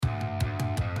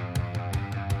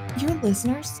Your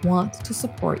listeners want to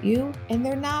support you, and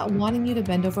they're not wanting you to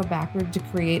bend over backward to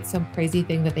create some crazy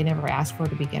thing that they never asked for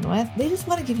to begin with. They just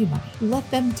want to give you money. Let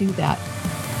them do that.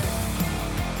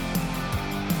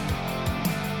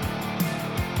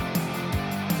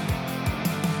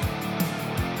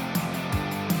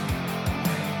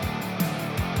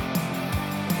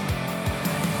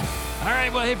 All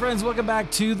right, well, hey friends, welcome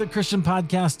back to the Christian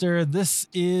Podcaster. This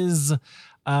is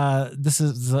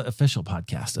the official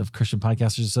podcast of Christian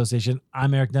Podcasters Association.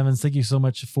 I'm Eric Nevins. Thank you so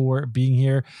much for being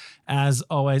here. As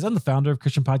always, I'm the founder of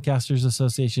Christian Podcasters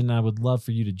Association. I would love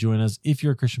for you to join us. If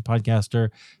you're a Christian podcaster,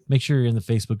 make sure you're in the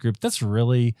Facebook group. That's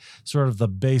really sort of the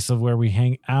base of where we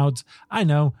hang out. I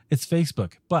know it's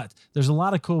Facebook, but there's a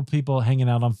lot of cool people hanging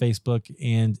out on Facebook,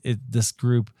 and this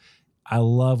group, I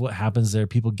love what happens there.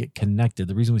 People get connected.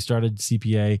 The reason we started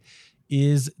CPA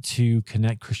is to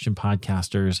connect Christian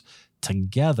podcasters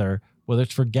together, whether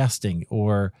it's for guesting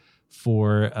or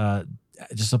for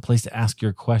just a place to ask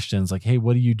your questions. Like, hey,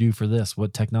 what do you do for this?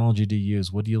 What technology do you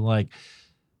use? What do you like?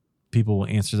 People will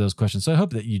answer those questions. So I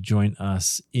hope that you join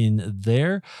us in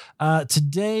there.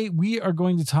 Today, we are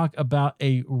going to talk about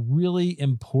a really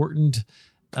important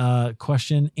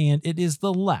question, and it is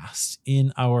the last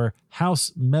in our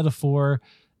house metaphor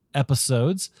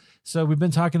episodes. So we've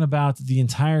been talking about the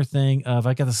entire thing of,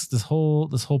 I got this whole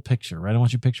picture, right? I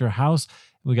want you to picture a house.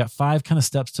 We got 5 kind of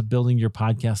steps to building your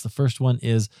podcast. The first one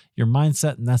is your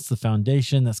mindset, and that's the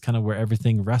foundation. That's kind of where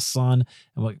everything rests on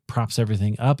and what props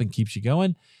everything up and keeps you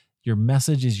going. Your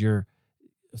message is your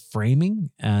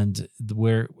framing and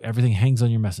where everything hangs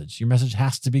on your message. Your message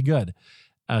has to be good,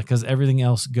 because everything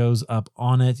else goes up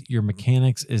on it. Your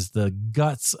mechanics is the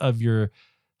guts of your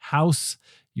house,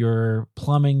 your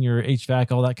plumbing, your HVAC,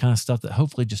 all that kind of stuff that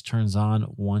hopefully just turns on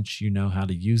once you know how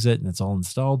to use it and it's all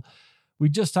installed. We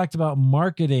just talked about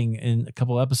marketing in a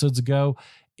couple episodes ago,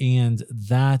 and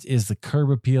that is the curb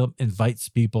appeal. Invites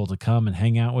people to come and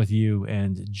hang out with you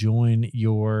and join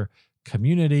your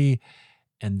community.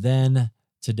 And then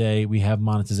today we have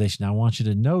monetization. Now I want you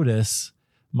to notice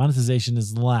monetization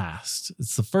is last.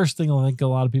 It's the first thing I think a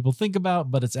lot of people think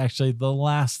about, but it's actually the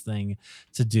last thing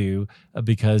to do,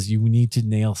 because you need to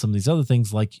nail some of these other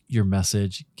things like your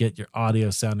message, get your audio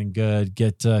sounding good,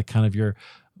 get kind of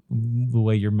the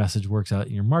way your message works out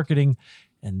in your marketing.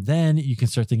 And then you can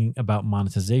start thinking about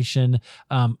monetization.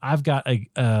 I've got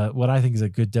what I think is a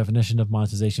good definition of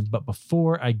monetization. But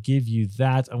before I give you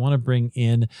that, I want to bring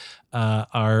in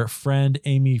our friend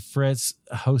Amy Fritz,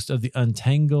 host of the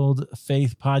Untangled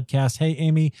Faith podcast. Hey,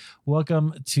 Amy,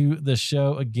 welcome to the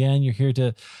show again. You're here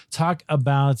to talk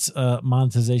about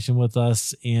monetization with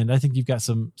us, and I think you've got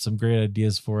some great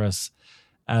ideas for us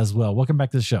as well. Welcome back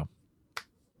to the show.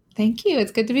 Thank you.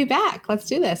 It's good to be back. Let's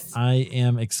do this. I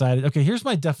am excited. Okay, here's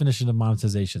my definition of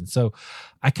monetization. So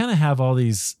I kind of have all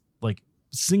these like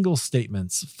single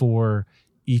statements for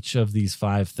each of these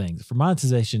 5 things. For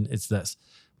monetization, it's this.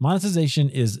 Monetization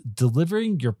is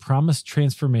delivering your promised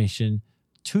transformation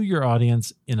to your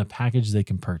audience in a package they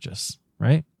can purchase,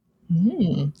 right?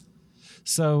 Mm.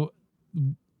 So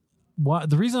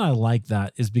the reason I like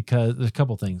that is because there's a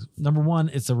couple things. Number one,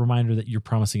 it's a reminder that you're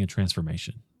promising a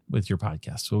transformation with your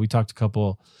podcast. So we talked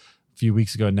a few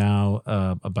weeks ago now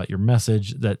about your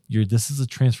message, that this is a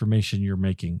transformation you're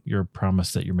making, your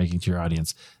promise that you're making to your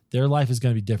audience. Their life is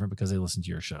going to be different because they listen to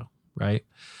your show, right?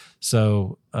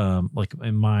 So like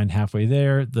in mine, halfway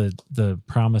there, the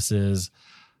promise is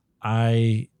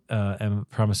I am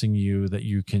promising you that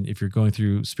you can, if you're going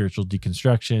through spiritual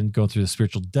deconstruction, going through the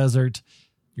spiritual desert,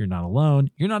 you're not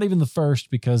alone. You're not even the first,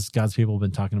 because God's people have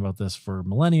been talking about this for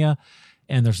millennia.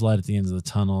 And there's light at the end of the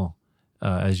tunnel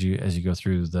as you go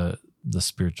through the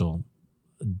spiritual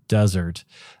desert,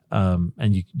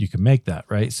 and you can make that,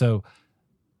 right? So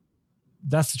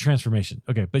that's the transformation.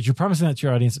 Okay, but you're promising that to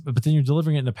your audience, but then you're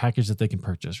delivering it in a package that they can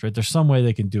purchase, right? There's some way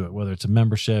they can do it, whether it's a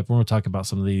membership. We're going to talk about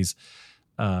some of these,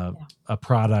 a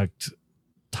product,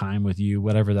 time with you,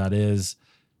 whatever that is.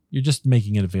 You're just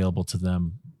making it available to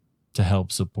them to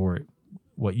help support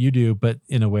what you do, but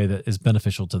in a way that is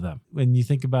beneficial to them. When you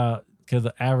think about kind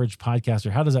of the average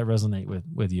podcaster, how does that resonate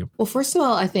with you? Well, first of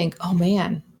all, I think, oh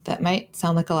man, that might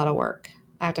sound like a lot of work.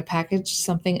 I have to package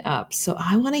something up. So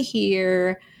I want to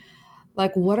hear,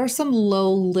 like, what are some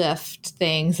low lift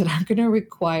things that aren't going to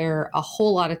require a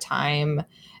whole lot of time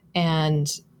and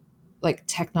like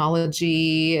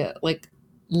technology, like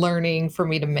learning for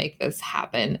me to make this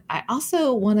happen. I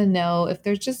also want to know if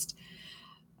there's just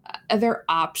other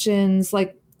options.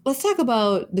 Like, let's talk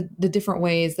about the different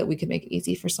ways that we could make it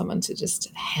easy for someone to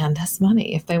just hand us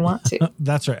money if they want to.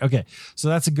 That's right. Okay. So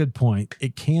that's a good point.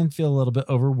 It can feel a little bit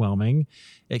overwhelming.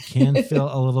 It can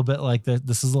feel a little bit like that.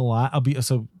 This is a lot.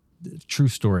 true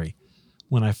story.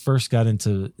 When I first got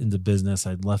into business,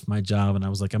 I'd left my job and I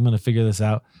was like, I'm going to figure this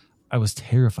out. I was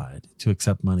terrified to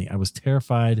accept money. I was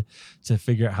terrified to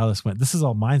figure out how this went. This is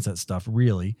all mindset stuff,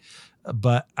 really.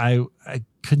 But I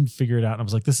couldn't figure it out. And I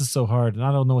was like, this is so hard. And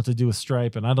I don't know what to do with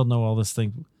Stripe. And I don't know all this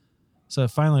thing. So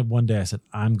finally, one day I said,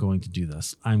 I'm going to do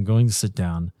this. I'm going to sit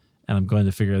down and I'm going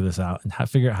to figure this out and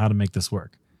figure out how to make this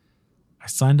work. I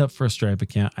signed up for a Stripe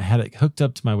account. I had it hooked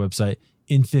up to my website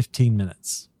in 15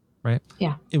 minutes. Right?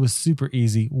 Yeah. It was super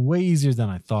easy, way easier than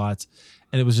I thought.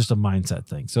 And it was just a mindset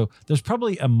thing. So there's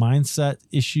probably a mindset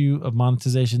issue of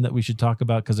monetization that we should talk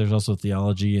about, because there's also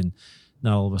theology, and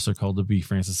not all of us are called to be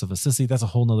Francis of Assisi. That's a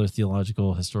whole nother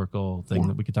theological, historical thing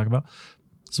that we could talk about.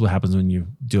 This is what happens when you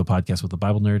do a podcast with a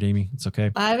Bible nerd, Amy. It's okay.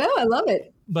 I know. I love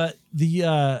it. But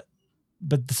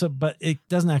but it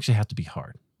doesn't actually have to be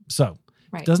hard. So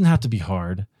Right. It doesn't have to be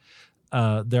hard.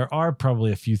 There are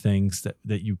probably a few things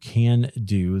that you can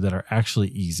do that are actually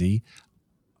easy.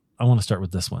 I want to start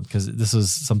with this one because this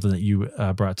is something that you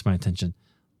brought to my attention.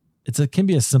 It can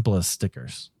be as simple as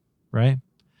stickers, right?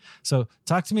 So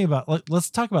talk to me about, let's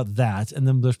talk about that. And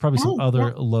then there's probably some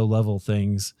other low level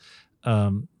things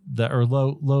that are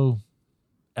low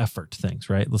effort things,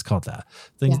 right? Let's call it that.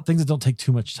 Things that don't take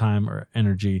too much time or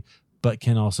energy, but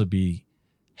can also be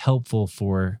helpful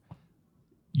for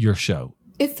your show.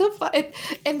 It's so fun.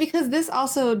 And because this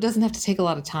also doesn't have to take a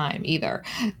lot of time either.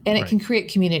 And it can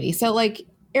create community. So like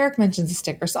Eric mentions a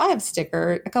sticker. So I have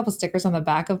a couple stickers on the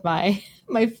back of my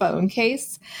phone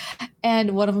case.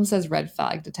 And one of them says red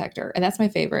flag detector. And that's my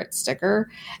favorite sticker.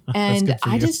 And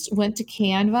I just went to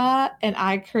Canva and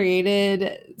I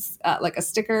created like a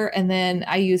sticker, and then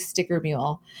I used Sticker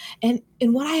Mule. And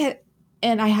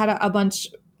I had a bunch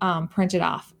printed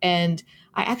off, and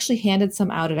I actually handed some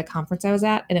out at a conference I was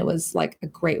at, and it was like a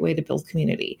great way to build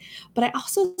community. But I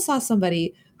also saw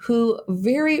somebody who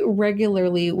very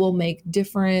regularly will make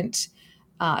different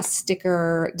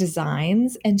sticker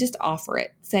designs and just offer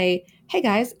it. Say, hey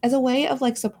guys, as a way of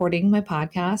like supporting my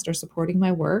podcast or supporting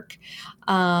my work,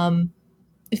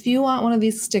 if you want one of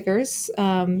these stickers,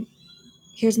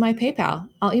 here's my PayPal.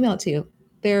 I'll email it to you.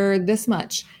 They're this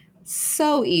much.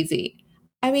 So easy.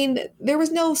 I mean, there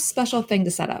was no special thing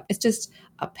to set up. It's just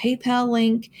a PayPal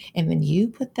link. And then you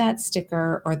put that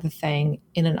sticker or the thing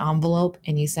in an envelope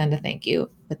and you send a thank you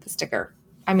with the sticker.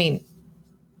 I mean,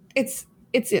 it's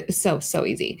so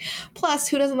easy. Plus,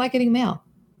 who doesn't like getting mail?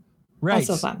 Right.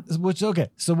 Also fun. Okay.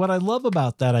 So what I love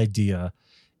about that idea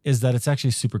is that it's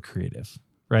actually super creative,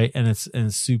 right? And it's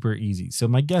super easy. So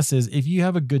my guess is if you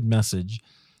have a good message,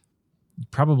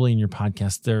 probably in your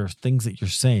podcast, there are things that you're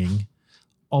saying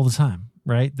all the time,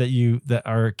 right? That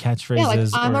are catchphrases. Yeah, like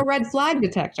I'm a red flag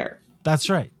detector. That's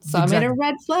right. So exactly. I made a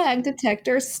red flag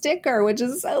detector sticker, which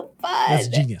is so fun. That's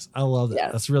genius. I love that.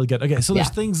 Yeah. That's really good. Okay, so there's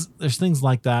things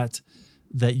like that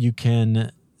you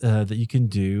can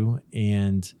do,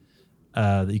 and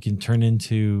that you can turn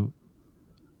into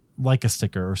like a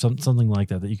sticker or something like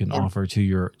that you can offer to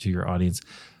your audience.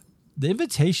 The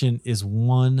invitation is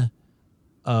one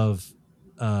of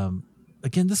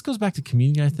again, this goes back to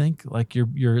community. I think like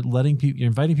you're inviting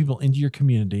people into your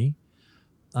community,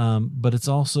 but it's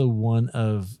also one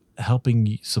of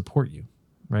helping support you,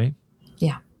 right?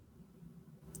 Yeah.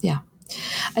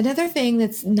 Another thing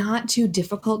that's not too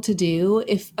difficult to do,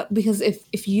 because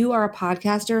if you are a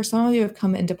podcaster, some of you have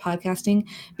come into podcasting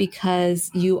because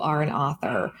you are an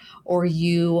author or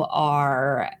you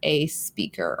are a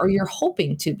speaker or you're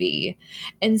hoping to be.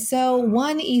 And so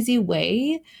one easy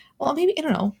way, well, maybe, I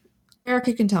don't know,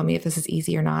 Erica can tell me if this is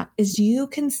easy or not, is you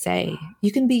can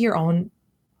be your own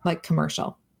like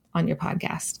commercial on your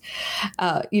podcast.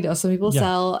 Some people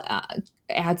sell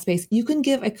ad space. You can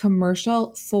give a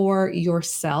commercial for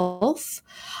yourself,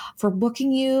 for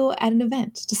booking you at an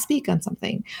event to speak on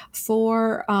something,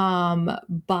 for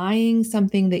buying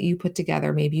something that you put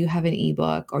together. Maybe you have an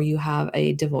ebook or you have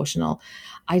a devotional.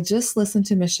 I just listened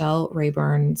to Michelle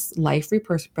Rayburn's Life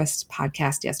Repurposed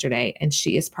podcast yesterday, and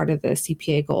she is part of the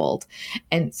CPA Gold.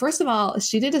 And first of all,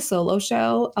 she did a solo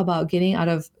show about getting out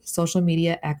of social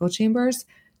media echo chambers,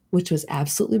 which was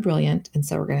absolutely brilliant. And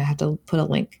so we're going to have to put a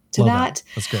link to that.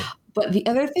 That's great. But the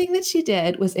other thing that she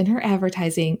did was in her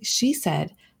advertising, she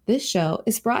said, this show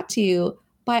is brought to you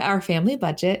by our family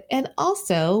budget and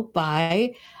also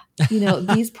by,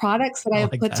 these products that I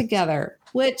have put together,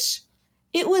 which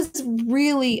it was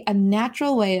really a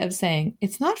natural way of saying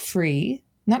it's not free.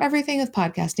 Not everything with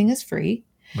podcasting is free.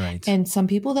 Right. And some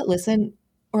people that listen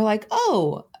are like,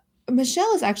 oh,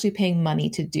 Michelle is actually paying money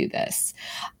to do this.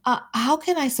 How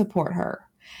can I support her?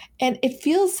 And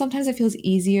sometimes it feels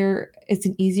easier. It's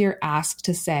an easier ask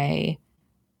to say,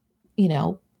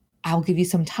 I'll give you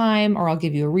some time or I'll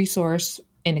give you a resource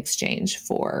in exchange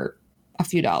for a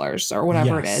few dollars or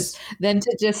whatever it is, than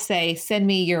to just say, send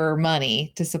me your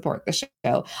money to support the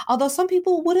show. Although some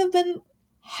people would have been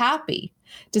happy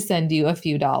to send you a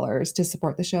few dollars to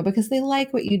support the show because they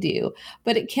like what you do.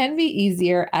 But it can be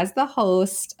easier as the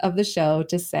host of the show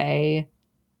to say,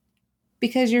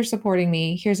 because you're supporting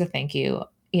me, here's a thank you,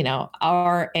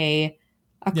 or a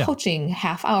coaching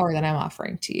half hour that I'm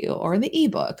offering to you, or the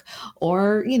ebook,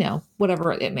 or,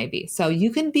 whatever it may be. So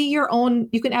you can be your own,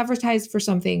 you can advertise for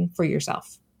something for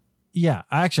yourself. Yeah.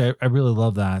 I really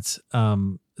love that.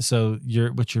 So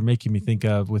what you're making me think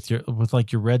of with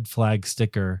like your red flag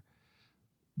sticker,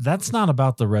 that's not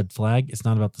about the red flag. It's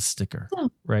not about the sticker,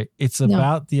 right? It's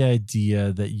about the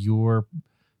idea that you're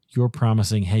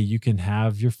promising, hey, you can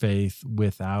have your faith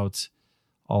without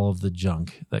all of the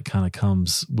junk that kind of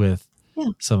comes with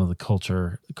some of the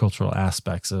cultural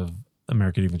aspects of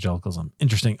American evangelicalism.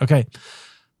 Interesting. Okay.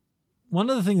 One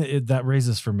of the things that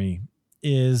raises for me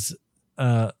is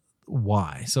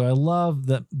why. So I love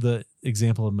that the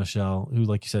example of Michelle, who,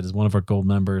 like you said, is one of our gold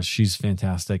members. She's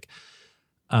fantastic.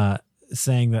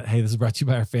 Saying that, hey, this is brought to you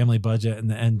by our family budget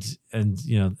and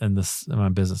this my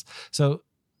business. So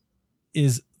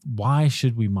why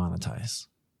should we monetize?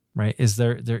 Right?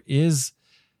 There is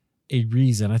a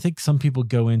reason. I think some people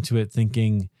go into it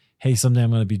thinking, hey, someday I'm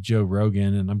going to be Joe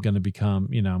Rogan and I'm going to become,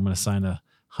 I'm going to sign a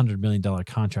 $100 million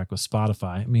contract with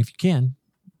Spotify. I mean, if you can,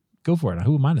 go for it.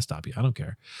 Who am I to stop you? I don't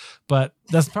care. But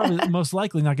that's probably most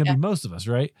likely not going to be most of us,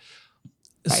 right?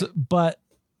 So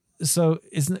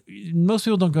most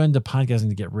people don't go into podcasting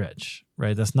to get rich,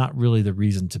 right? That's not really the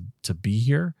reason to be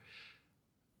here,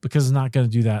 because it's not going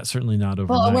to do that. Certainly not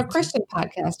overnight. Well, we're Christian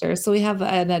podcasters, so we have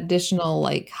an additional,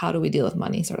 how do we deal with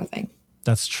money sort of thing.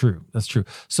 That's true.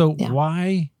 So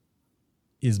why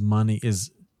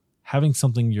is having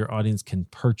something your audience can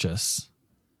purchase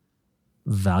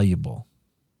valuable?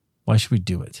 Why should we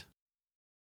do it?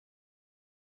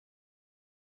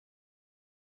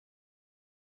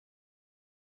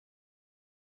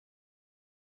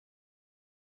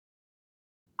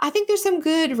 I think there's some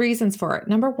good reasons for it.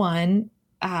 Number one,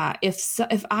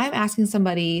 if I'm asking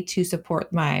somebody to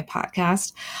support my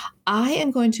podcast, I am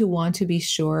going to want to be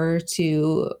sure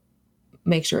to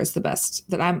make sure it's the best,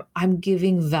 that I'm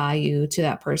giving value to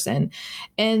that person,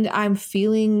 and I'm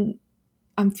feeling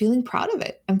proud of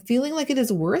it. I'm feeling like it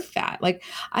is worth that. Like,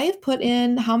 I have put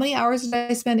in, how many hours did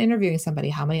I spend interviewing somebody?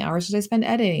 How many hours did I spend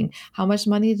editing? How much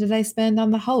money did I spend on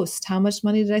the host? How much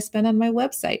money did I spend on my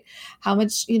website? How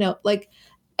much,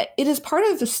 it is part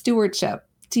of the stewardship,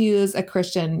 to use a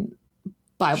Christian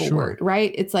Bible word,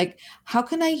 right? It's like, how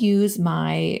can I use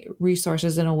my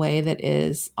resources in a way that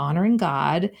is honoring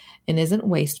God and isn't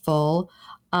wasteful,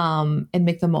 and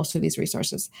make the most of these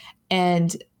resources?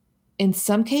 And in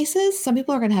some cases, some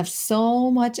people are going to have so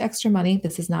much extra money.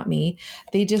 This is not me.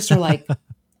 They just are like,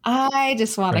 I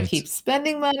just want to keep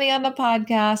spending money on the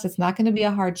podcast. It's not going to be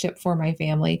a hardship for my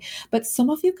family. But some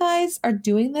of you guys are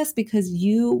doing this because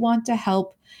you want to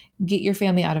help get your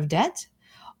family out of debt,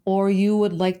 or you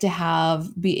would like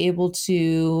to be able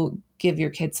to give your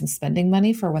kids some spending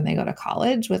money for when they go to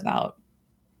college without,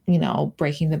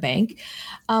 breaking the bank.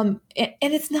 And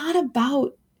it's not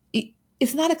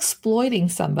exploiting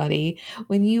somebody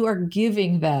when you are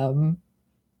giving them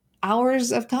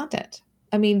hours of content.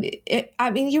 I mean,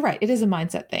 you're right. It is a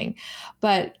mindset thing,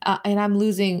 but and I'm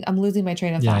losing my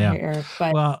train of thought here, Eric.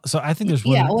 But so I think there's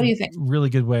what do you think? Really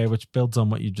good way, which builds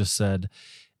on what you just said.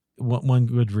 One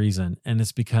good reason, and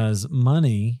it's because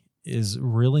money is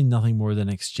really nothing more than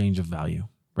exchange of value,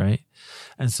 right?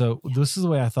 And so this is the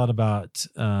way I thought about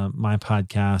my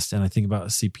podcast, and I think about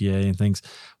CPA and things.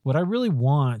 What I really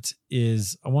want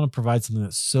is, I want to provide something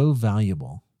that's so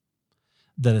valuable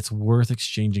that it's worth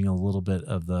exchanging a little bit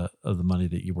of the money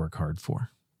that you work hard for,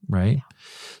 right? Yeah.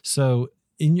 So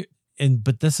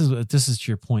but this is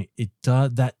to your point.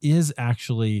 That is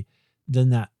actually, then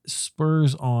that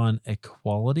spurs on a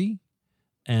quality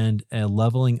and a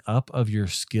leveling up of your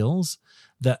skills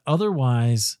that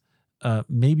otherwise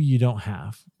maybe you don't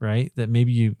have, right? That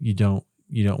maybe you don't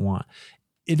want.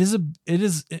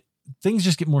 Things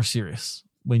just get more serious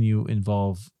when you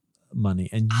involve money,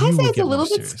 and I say it's a little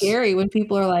bit scary when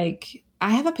people are like,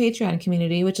 I have a Patreon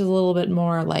community, which is a little bit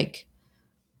more like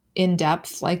in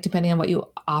depth, like depending on what you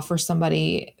offer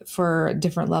somebody for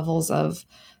different levels of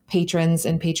patrons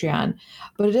and Patreon.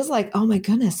 But it is like, oh my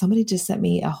goodness, somebody just sent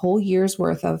me a whole year's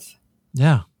worth of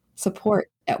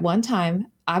support at one time.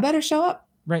 I better show up.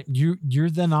 Right. You're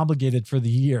then obligated for the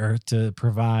year to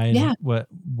provide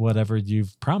whatever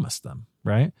you've promised them.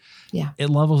 Right. Yeah.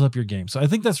 It levels up your game. So I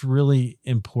think that's really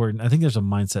important. I think there's a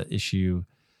mindset issue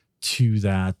to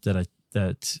that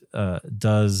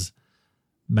does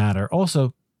matter.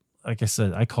 Also, like I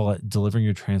said, I call it delivering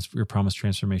your promised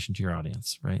transformation to your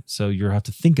audience, right? So you have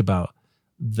to think about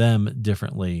them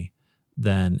differently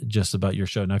than just about your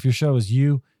show. Now, if your show is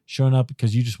you showing up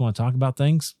because you just want to talk about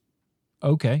things,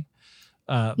 okay.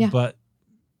 But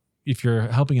if you're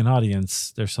helping an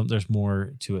audience, there's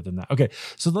more to it than that. Okay.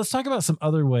 So let's talk about some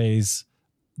other ways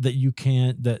that you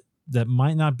can, that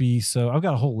might not be so. I've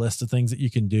got a whole list of things that you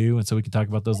can do. And so we can talk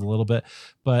about those a little bit,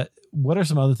 but what are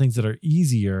some other things that are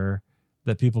easier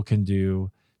that people can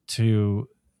do to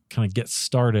kind of get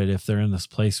started if they're in this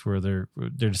place where they're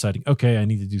deciding, okay, I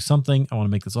need to do something. I want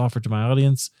to make this offer to my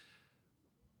audience.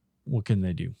 What can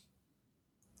they do?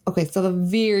 Okay, so the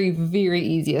very, very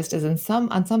easiest is on some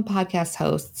podcast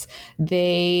hosts,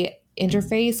 they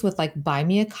interface with like buy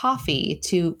me a coffee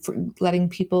for letting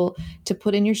people to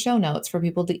put in your show notes for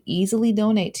people to easily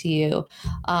donate to you.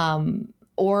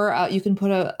 Or you can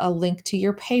put a link to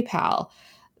your PayPal.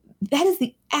 That is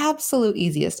the absolute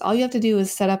easiest. All you have to do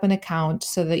is set up an account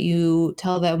so that you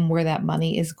tell them where that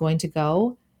money is going to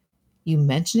go. You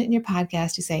mention it in your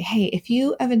podcast. You say, hey, if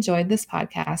you have enjoyed this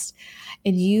podcast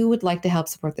and you would like to help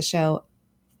support the show,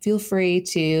 feel free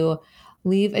to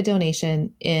leave a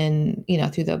donation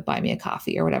through the buy me a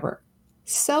coffee or whatever.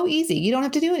 So easy. You don't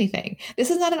have to do anything.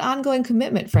 This is not an ongoing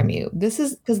commitment from you. This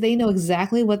is because they know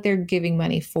exactly what they're giving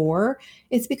money for.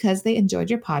 It's because they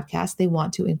enjoyed your podcast. They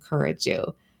want to encourage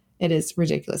you. It is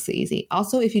ridiculously easy.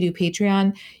 Also, if you do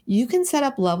Patreon, you can set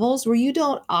up levels where you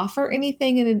don't offer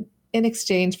anything in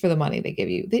exchange for the money they give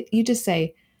you. You just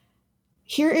say,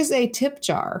 here is a tip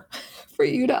jar for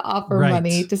you to offer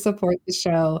money to support the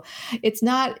show. It's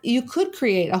not, you could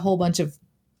create a whole bunch of,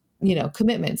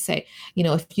 commitments. Say,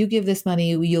 if you give this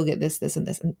money, you'll get this, this, and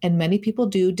this. And many people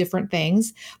do different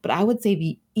things. But I would say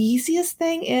the easiest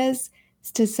thing is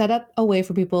to set up a way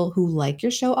for people who like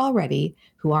your show already,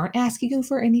 who aren't asking you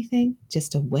for anything,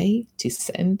 just a way to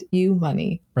send you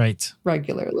money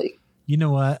regularly. You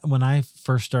know what? When I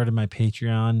first started my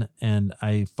Patreon and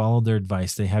I followed their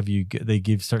advice,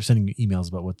 start sending you emails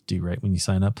about what to do, right? When you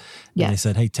sign up. And they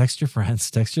said, hey, text your friends,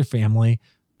 text your family.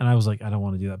 And I was like, I don't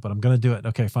want to do that, but I'm going to do it.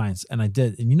 Okay, fine. And I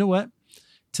did. And you know what?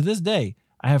 To this day,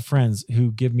 I have friends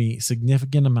who give me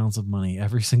significant amounts of money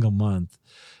every single month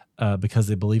because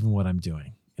they believe in what I'm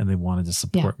doing and they wanted to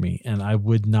support me. And I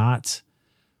would not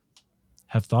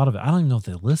have thought of it. I don't even know if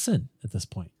they listen at this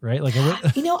point, right? Like, I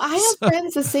have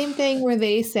friends, the same thing where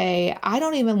they say, I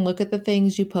don't even look at the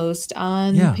things you post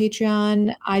on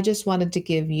Patreon. I just wanted to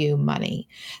give you money.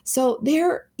 So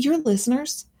your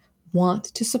listeners want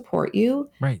to support you.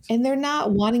 Right. And they're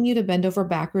not wanting you to bend over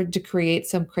backward to create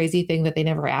some crazy thing that they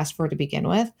never asked for to begin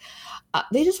with.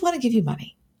 They just want to give you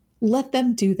money. Let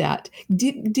them do that.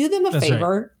 Do them a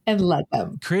favor and let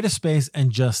them. Create a space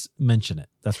and just mention it.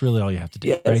 That's really all you have to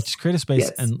do, right? Just create a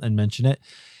space and mention it.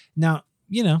 Now,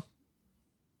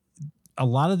 a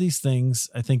lot of these things,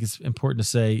 I think it's important to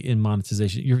say in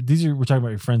monetization. We're talking about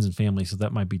your friends and family, so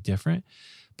that might be different.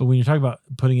 But when you're talking about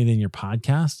putting it in your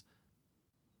podcast,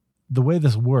 the way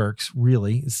this works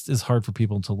really is hard for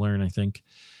people to learn, I think,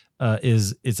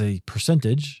 is it's a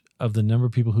percentage of the number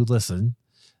of people who listen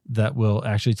that will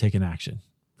actually take an action,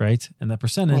 right? And that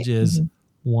percentage is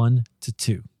 1 to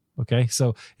 2. Okay.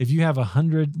 So if you have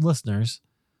 100 listeners,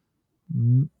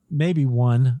 maybe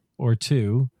 1 or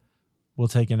 2 will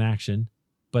take an action,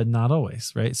 but not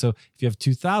always, right? So if you have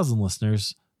 2,000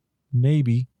 listeners,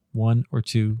 maybe 1 or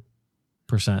 2%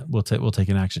 will take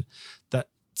an action. That's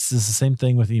the same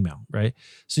thing with email, right?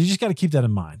 So you just got to keep that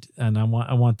in mind. And I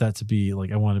want that to be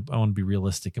like, I want to be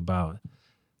realistic about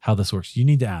how this works. You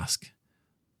need to ask,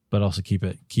 but also keep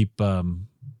that.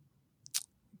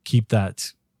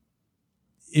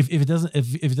 If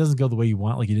it doesn't go the way you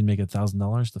want, like you didn't make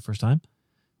 $1,000 the first time,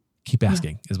 keep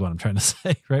asking is what I'm trying to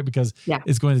say, right? Because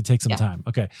it's going to take some time.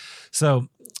 Okay. So,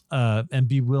 and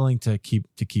be willing to keep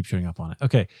showing up on it.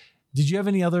 Okay. Did you have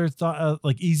any other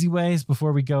like easy ways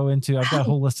before we go into, I've got a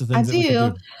whole list of things that we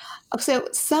can do. So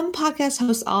some podcast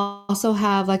hosts also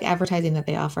have like advertising that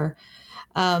they offer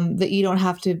that you don't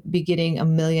have to be getting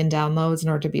 1 million downloads in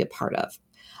order to be a part of.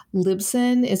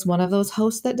 Libsyn is one of those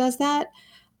hosts that does that.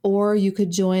 Or you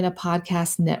could join a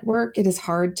podcast network. It is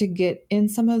hard to get in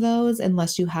some of those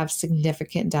unless you have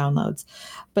significant downloads.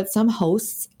 But some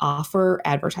hosts offer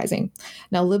advertising.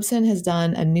 Now, Libsyn has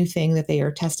done a new thing that they are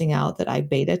testing out that I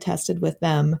beta tested with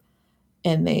them.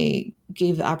 And they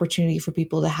gave the opportunity for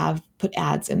people to put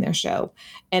ads in their show.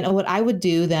 And what I would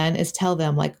do then is tell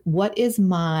them, like, what is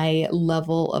my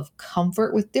level of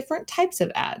comfort with different types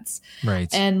of ads? Right.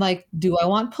 And like, do I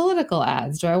want political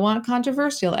ads? Do I want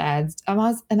controversial ads?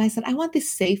 And I said, I want the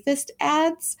safest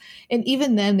ads. And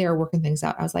even then they were working things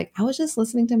out. I was like, I was just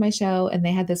listening to my show and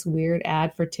they had this weird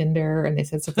ad for Tinder and they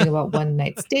said something about one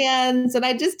night stands. And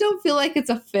I just don't feel like it's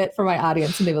a fit for my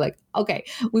audience. And they were like, okay,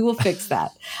 we will fix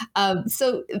that.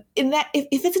 So in that,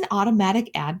 if it's an automatic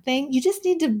ad thing, you just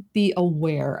need to be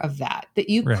aware of that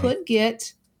you could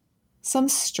get some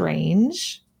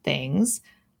strange things,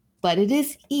 but it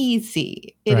is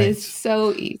easy. It is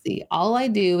so easy. All I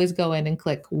do is go in and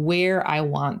click where I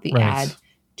want the ad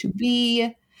to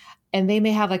be. And they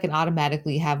may have like an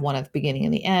automatically have one at the beginning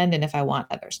and the end. And if I want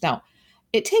others. Now,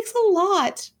 it takes a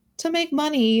lot to make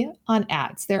money on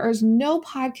ads. There is no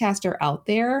podcaster out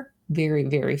there, very,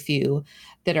 very few,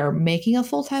 that are making a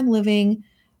full-time living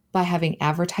by having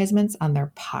advertisements on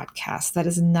their podcast. That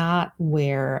is not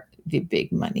where the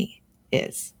big money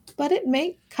is. But it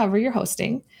may cover your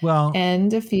hosting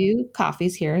and a few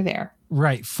coffees here or there.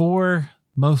 Right. For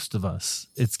most of us,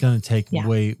 it's going to take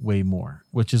way, way more,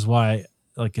 which is why,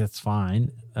 like, it's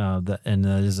fine. And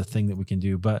that is a thing that we can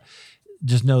do. But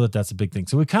just know that that's a big thing.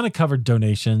 So we kind of covered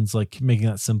donations, like making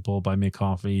that simple, buy me a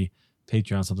coffee,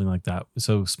 Patreon, something like that.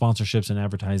 So sponsorships and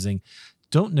advertising,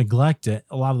 don't neglect it.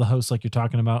 A lot of the hosts, like you're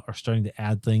talking about, are starting to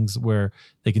add things where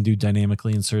they can do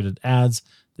dynamically inserted ads.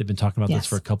 They've been talking about this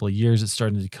for a couple of years. It's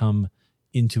starting to come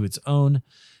into its own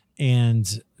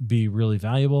and be really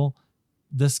valuable.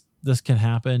 This can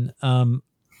happen.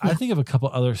 I think of a couple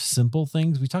other simple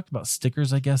things. We talked about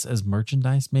stickers, I guess, as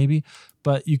merchandise maybe,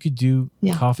 but you could do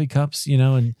coffee cups,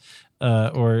 and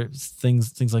or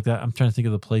things like that. I'm trying to think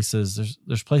of the places.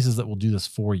 There's places that will do this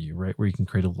for you, right? Where you can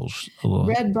create a little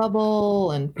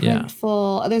Redbubble and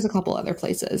Printful. There's a couple other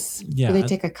places where they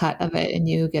take a cut of it and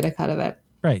you get a cut of it.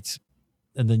 Right.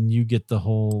 And then you get the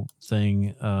whole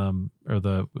thing, or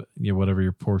the whatever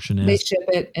your portion is. They ship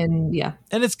it, and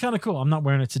and it's kind of cool. I'm not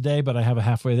wearing it today, but I have a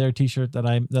halfway there T-shirt that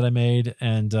I made,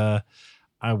 and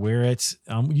I wear it.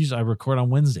 Usually I record on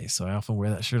Wednesday, so I often wear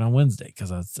that shirt on Wednesday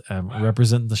because I'm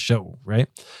representing the show, right?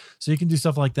 So you can do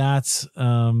stuff like that.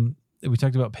 We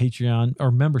talked about Patreon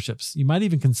or memberships. You might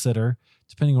even consider,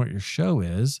 depending on what your show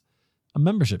is, a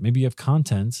membership. Maybe you have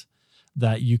content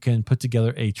that you can put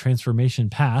together a transformation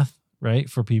path, right,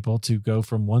 for people to go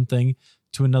from one thing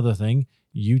to another thing.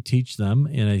 You teach them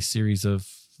in a series of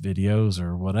videos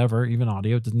or whatever, even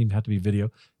audio. It doesn't even have to be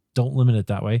video. Don't limit it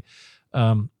that way.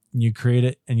 You create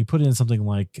it and you put it in something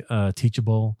like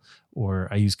Teachable, or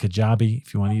I use Kajabi.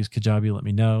 If you want to use Kajabi, let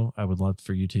me know. I would love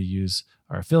for you to use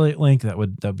our affiliate link. That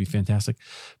would be fantastic.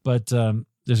 But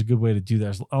there's a good way to do that.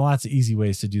 There's lots of easy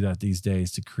ways to do that these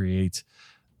days, to create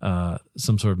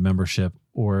some sort of membership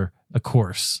or a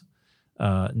course.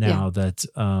 That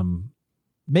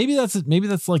maybe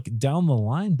that's like down the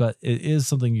line, but it is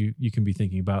something you can be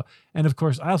thinking about. And of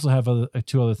course, I also have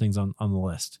two other things on the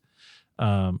list.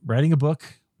 Writing a book,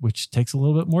 which takes a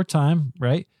little bit more time,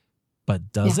 right?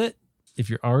 But does it? If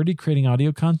you're already creating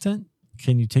audio content,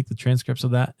 can you take the transcripts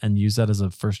of that and use that as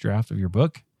a first draft of your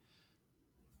book?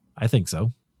 I think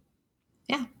so.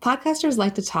 Yeah, podcasters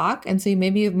like to talk, and so you may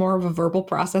be more of a verbal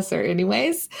processor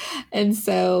anyways. And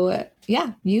so,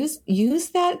 use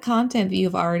that content that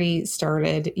you've already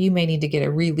started. You may need to get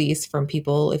a release from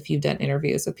people if you've done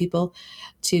interviews with people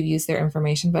to use their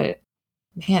information, but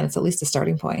it's at least a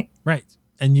starting point. Right.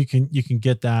 And you can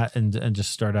get that and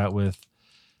just start out with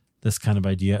this kind of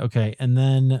idea. Okay. And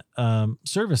then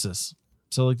services.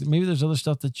 So like maybe there's other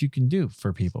stuff that you can do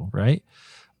for people, right?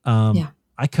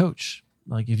 I coach.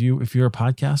 Like if you're a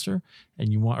podcaster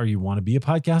and you want to be a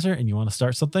podcaster and you want to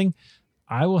start something,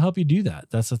 I will help you do that.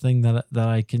 That's the thing that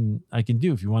I can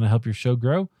do. If you want to help your show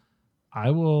grow,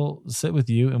 I will sit with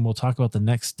you and we'll talk about the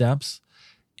next steps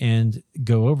and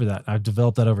go over that. I've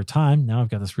developed that over time. Now I've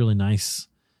got this really nice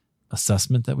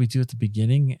assessment that we do at the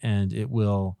beginning, and it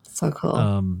will so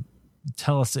cool.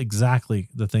 Tell us exactly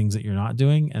the things that you're not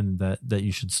doing and that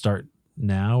you should start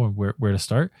now and where to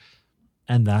start.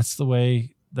 And that's the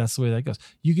way that goes.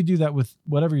 You could do that with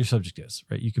whatever your subject is,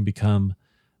 right? You can become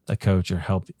a coach or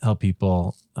help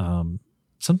people.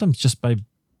 Sometimes just by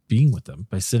being with them,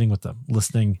 by sitting with them,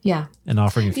 listening, and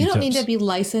offering a few tips. You don't tips. need to be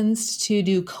licensed to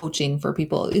do coaching for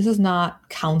people. This is not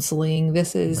counseling.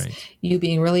 This is you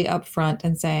being really upfront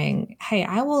and saying, hey,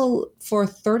 I will, for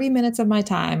 30 minutes of my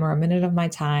time or a minute of my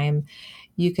time,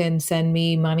 you can send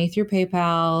me money through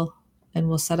PayPal and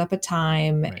we'll set up a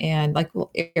time. Right. And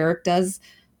Eric does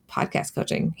podcast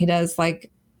coaching. He does like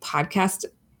podcast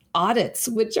audits,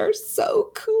 which are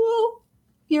so cool.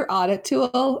 your audit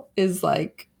tool is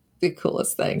like the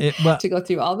coolest thing to go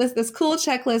through all this cool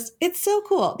checklist. It's so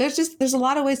cool. There's a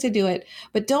lot of ways to do it,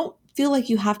 but don't feel like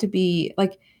you have to be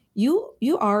like, you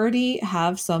already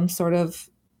have some sort of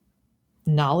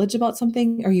knowledge about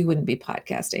something, or you wouldn't be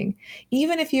podcasting.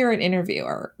 Even if you're an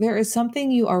interviewer, there is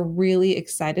something you are really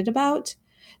excited about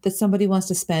that somebody wants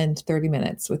to spend 30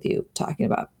 minutes with you talking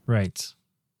about. Right.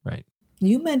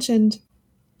 You mentioned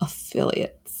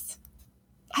affiliates.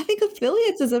 I think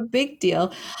affiliates is a big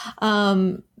deal.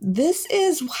 This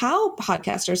is how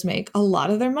podcasters make a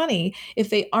lot of their money. If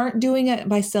they aren't doing it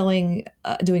by selling,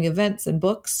 doing events and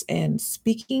books and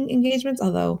speaking engagements,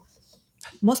 although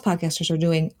most podcasters are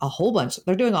doing a whole bunch.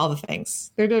 They're doing all the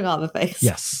things.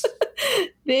 Yes.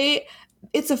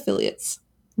 It's affiliates.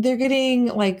 They're getting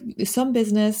like some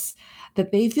business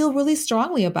that they feel really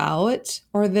strongly about,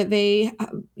 or that they,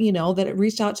 that it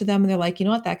reached out to them and they're like, you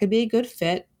know what, that could be a good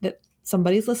fit, that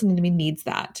somebody's listening to me needs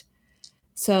that.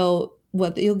 So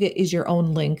what you'll get is your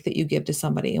own link that you give to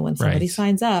somebody. And when somebody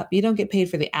signs up, you don't get paid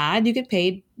for the ad. You get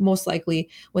paid most likely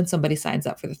when somebody signs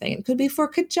up for the thing. It could be for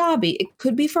Kajabi. It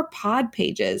could be for Pod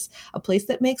Pages, a place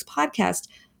that makes podcast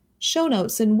show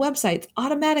notes and websites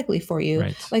automatically for you.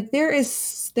 Right. Like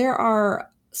there are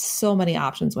so many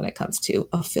options when it comes to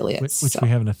affiliates. Which we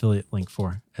have an affiliate link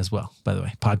for as well, by the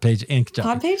way. Pod Page and Kajabi.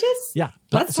 Pod Pages? Yeah.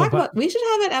 Let's talk about, we should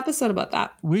have an episode about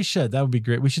that. We should. That would be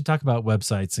great. We should talk about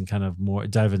websites and kind of more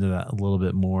dive into that a little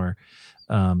bit more.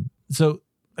 So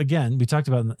again, we talked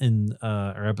about in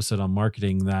our episode on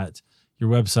marketing that your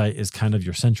website is kind of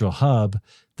your central hub.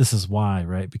 This is why,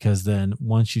 right? Because then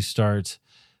once you start,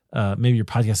 maybe your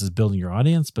podcast is building your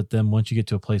audience, but then once you get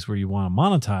to a place where you want to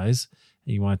monetize,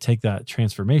 and you want to take that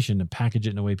transformation and package it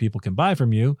in a way people can buy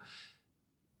from you,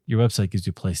 your website gives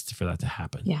you a place for that to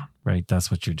happen. Yeah. Right.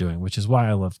 That's what you're doing, which is why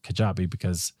I love Kajabi,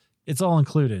 because it's all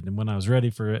included. And when I was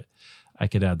ready for it, I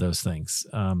could add those things.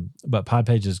 But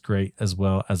Podpage is great as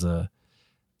well as a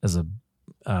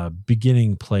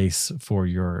beginning place for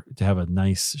to have a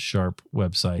nice, sharp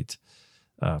website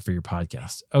for your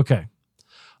podcast. Okay.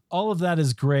 All of that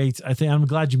is great. I'm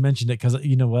glad you mentioned it, because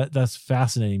you know what? That's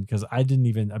fascinating, because I've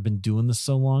been doing this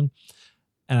so long,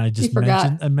 and I just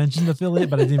mentioned affiliate,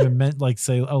 but I didn't even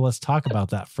say, oh, let's talk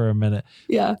about that for a minute.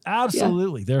 Yeah.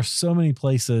 Absolutely. Yeah. There are so many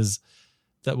places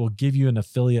that will give you an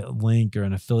affiliate link or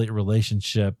an affiliate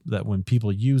relationship that when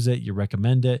people use it, you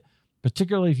recommend it,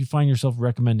 particularly if you find yourself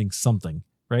recommending something,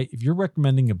 right? If you're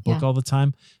recommending a book all the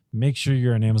time, make sure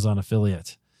you're an Amazon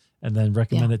affiliate. And then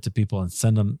recommend it to people and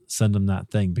send them that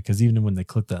thing, because even when they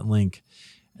click that link,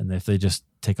 and if they just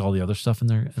take all the other stuff in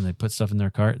there and they put stuff in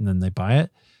their cart and then they buy it,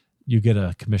 you get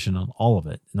a commission on all of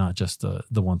it, not just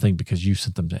the one thing, because you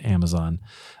sent them to Amazon.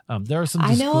 There are some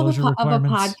disclosure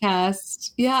requirements. Of a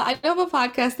podcast. Yeah, I know of a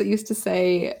podcast that used to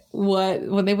say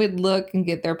when they would look and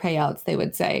get their payouts, they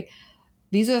would say,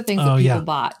 these are the things that people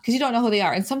bought, because you don't know who they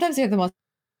are. And sometimes they're the most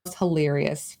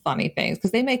hilarious, funny things,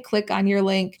 because they may click on your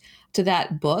link to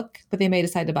that book, but they may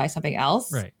decide to buy something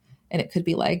else. Right. And it could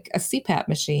be like a CPAP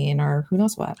machine or who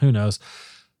knows what. Who knows?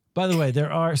 By the way,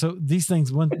 so these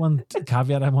things, one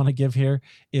caveat I want to give here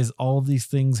is all of these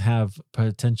things have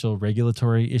potential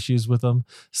regulatory issues with them.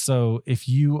 So if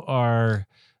you are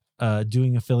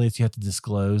doing affiliates, you have to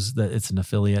disclose that it's an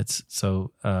affiliate.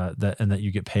 So that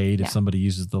you get paid if somebody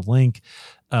uses the link.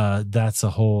 That's a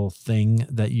whole thing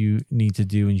that you need to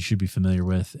do and you should be familiar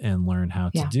with and learn how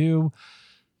to do.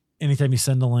 Anytime you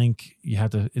send a link, you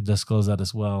have to disclose that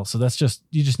as well. So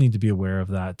you just need to be aware of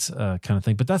that kind of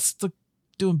thing. But that's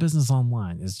doing business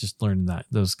online, is just learning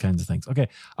those kinds of things. Okay.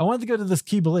 I wanted to go to this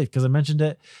key belief because I mentioned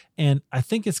it, and I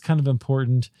think it's kind of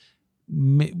important.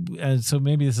 And so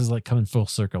maybe this is like coming full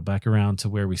circle back around to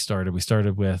where we started. We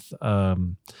started with a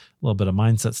little bit of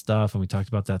mindset stuff, and we talked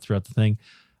about that throughout the thing.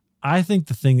 I think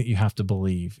the thing that you have to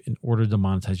believe in order to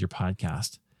monetize your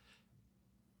podcast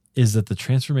is that the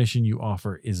transformation you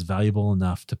offer is valuable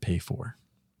enough to pay for.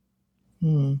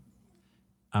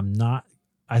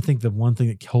 I think the one thing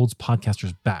that holds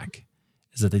podcasters back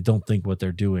is that they don't think what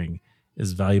they're doing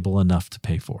is valuable enough to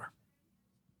pay for.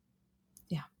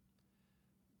 Yeah.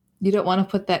 You don't want to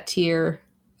put that tier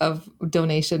of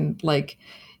donation, like,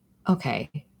 okay,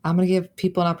 I'm going to give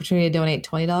people an opportunity to donate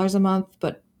 $20 a month,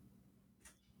 but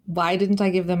why didn't I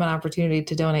give them an opportunity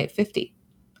to donate 50?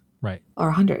 Right. Or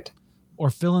 100? Or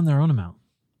fill in their own amount,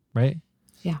 right?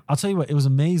 Yeah. I'll tell you what, it was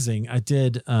amazing. I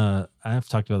did, I've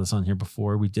talked about this on here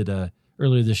before. We did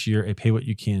earlier this year, a pay what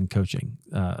you can coaching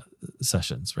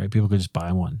sessions, right? People could just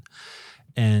buy one.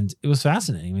 And it was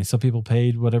fascinating. I mean, some people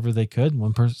paid whatever they could.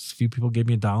 A few people gave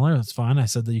me $1. That's fine. I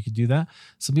said that you could do that.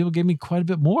 Some people gave me quite a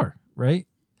bit more, right?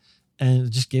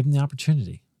 And just gave them the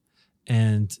opportunity.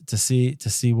 and to see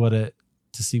what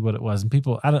it was. And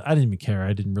people, I didn't even care.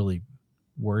 I didn't really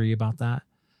worry about that.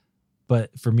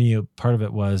 But for me, part of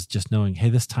it was just knowing, hey,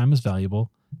 this time is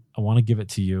valuable. I want to give it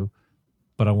to you,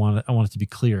 but I want it to be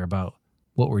clear about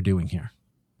what we're doing here,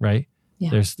 right? Yeah.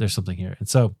 There's something here. And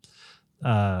so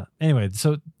anyway,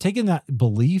 so taking that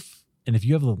belief, and if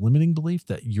you have the limiting belief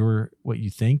that what you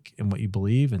think and what you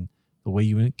believe and the way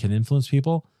you can influence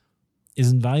people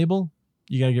isn't valuable,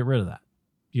 you got to get rid of that.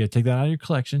 You got to take that out of your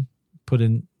collection, put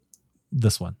in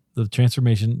this one. The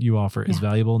transformation you offer is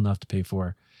valuable enough to pay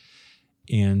for,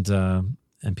 and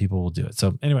people will do it.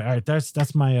 So anyway, all right,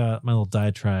 that's my my little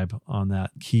diatribe on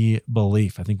that key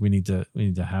belief. I think we need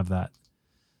to have that.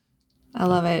 I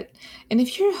love it. And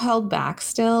if you're held back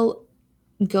still,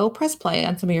 go press play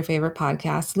on some of your favorite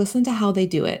podcasts. Listen to how they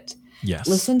do it. Yes.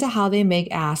 Listen to how they make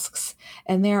asks.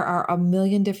 And there are a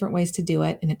million different ways to do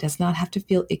it. And it does not have to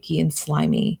feel icky and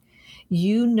slimy.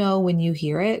 You know when you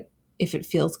hear it, if it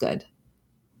feels good.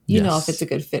 You know if it's a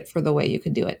good fit for the way you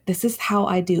can do it. This is how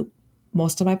I do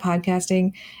most of my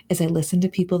podcasting, is I listen to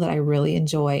people that I really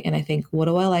enjoy. And I think, what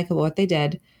do I like about what they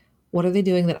did? What are they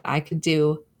doing that I could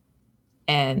do?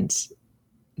 And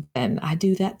then I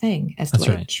do that thing, as the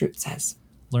way Truth says.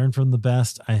 Learn from the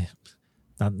best.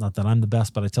 Not that I'm the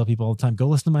best, but I tell people all the time, go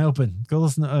listen to my open. Go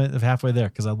listen to halfway there,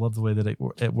 because I love the way that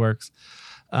it works.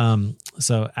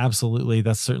 So absolutely,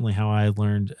 that's certainly how I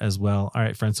learned as well. All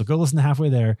right, friends. So go listen to halfway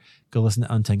there. Go listen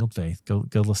to Untangled Faith. Go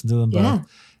listen to them both,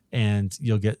 and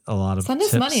you'll get a lot of Send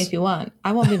tips. us money if you want.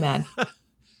 I won't be mad.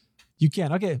 You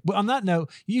can. Okay. Well, on that note,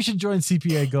 you should join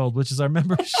CPA Gold, which is our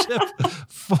membership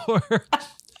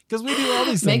because we do all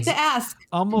these things. Make the ask.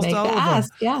 Almost all of them.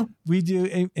 Yeah. We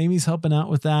do. Amy's helping out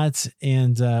with that.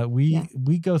 And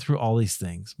we go through all these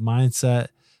things: mindset,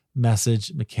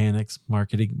 message, mechanics,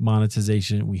 marketing,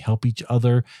 monetization. We help each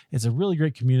other. It's a really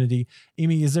great community.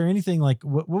 Amy, is there anything like,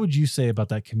 what would you say about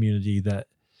that community that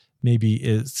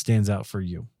maybe stands out for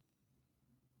you?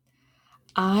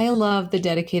 I love the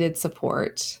dedicated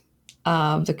support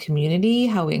of the community,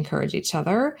 how we encourage each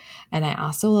other. And I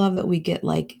also love that we get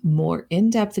like more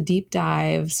in-depth deep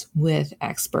dives with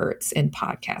experts in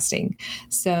podcasting.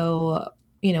 So,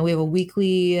 we have a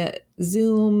weekly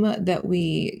Zoom that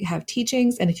we have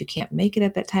teachings. And if you can't make it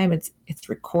at that time, it's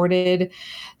recorded.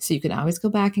 So you can always go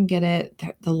back and get it.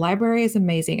 The library is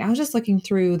amazing. I was just looking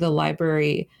through the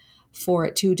library for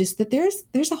it too, just that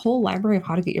there's a whole library of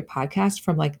how to get your podcast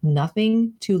from like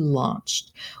nothing to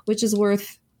launched, which is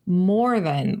worth more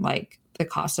than like the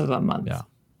cost of a month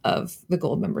of the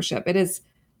gold membership. It is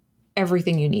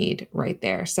everything you need right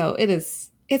there. So it's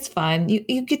fun.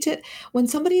 You get to, when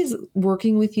somebody is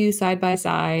working with you side by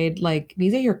side, like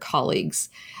these are your colleagues.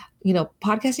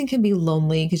 Podcasting can be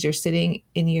lonely because you're sitting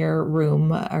in your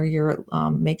room or your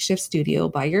makeshift studio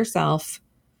by yourself.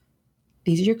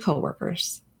 These are your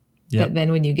coworkers. Yep. That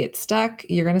then when you get stuck,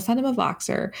 you're going to send them a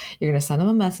Voxer, you're going to send them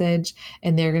a message,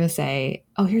 and they're going to say,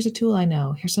 oh, here's a tool I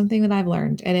know. Here's something that I've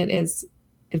learned. And it's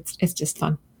just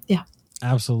fun. Yeah,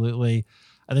 absolutely.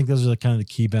 I think those are kind of the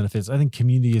key benefits. I think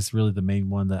community is really the main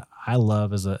one that I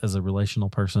love as a relational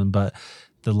person, but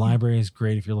the library is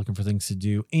great if you're looking for things to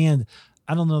do. And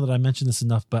I don't know that I mentioned this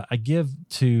enough, but I give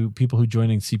to people who join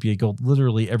in CPA Gold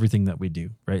literally everything that we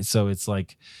do, right? So it's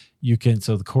like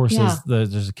the courses,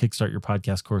 there's a Kickstart Your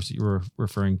Podcast course that you were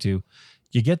referring to.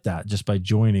 You get that just by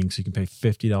joining. So you can pay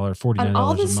 $50, $49 on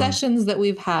all the a month. Sessions that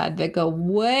we've had that go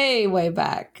way, way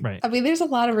back. Right. I mean, there's a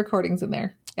lot of recordings in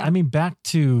there. Yeah. I mean, back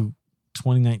to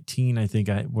 2019, I think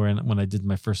when I did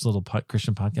my first little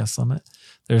Christian podcast summit,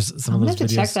 there's some of those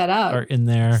videos check that out. Are in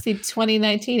there. See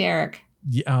 2019, Eric.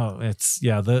 Yeah,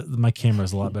 my camera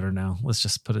is a lot better now. Let's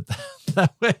just put it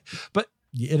that way. But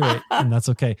you iterate, and that's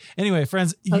okay. Anyway,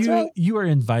 friends, you are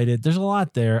invited. There's a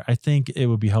lot there. I think it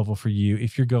would be helpful for you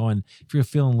if you're feeling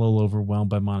a little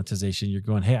overwhelmed by monetization. You're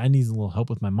going, hey, I need a little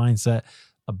help with my mindset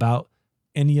about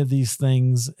any of these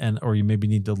things, or you maybe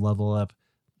need to level up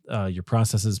your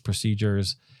processes,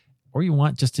 procedures, or you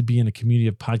want just to be in a community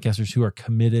of podcasters who are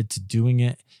committed to doing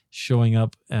it, showing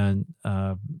up, and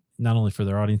not only for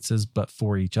their audiences, but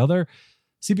for each other.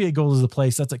 CPA Gold is the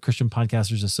place. That's at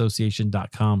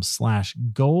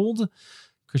ChristianPodcastersAssociation.com/gold.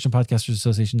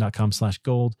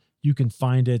 ChristianPodcastersAssociation.com/gold. You can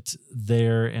find it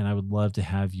there, and I would love to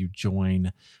have you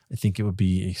join. I think it would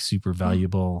be a super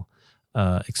valuable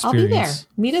experience. I'll be there.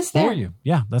 Meet us there. For you.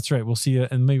 Yeah, that's right. We'll see you,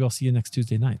 and maybe I'll see you next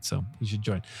Tuesday night. So you should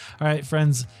join. All right,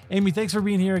 friends. Amy, thanks for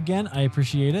being here again. I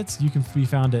appreciate it. You can be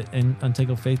found at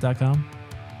untangledfaith.com.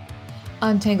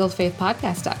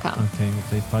 untangledfaithpodcast.com.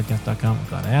 untangledfaithpodcast.com. I'm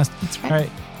glad I asked. That's right.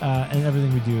 All right. And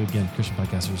everything we do, again,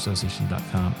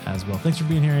 ChristianPodcastersAssociation.com as well. Thanks for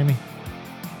being here, Amy.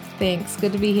 Thanks.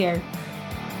 Good to be here.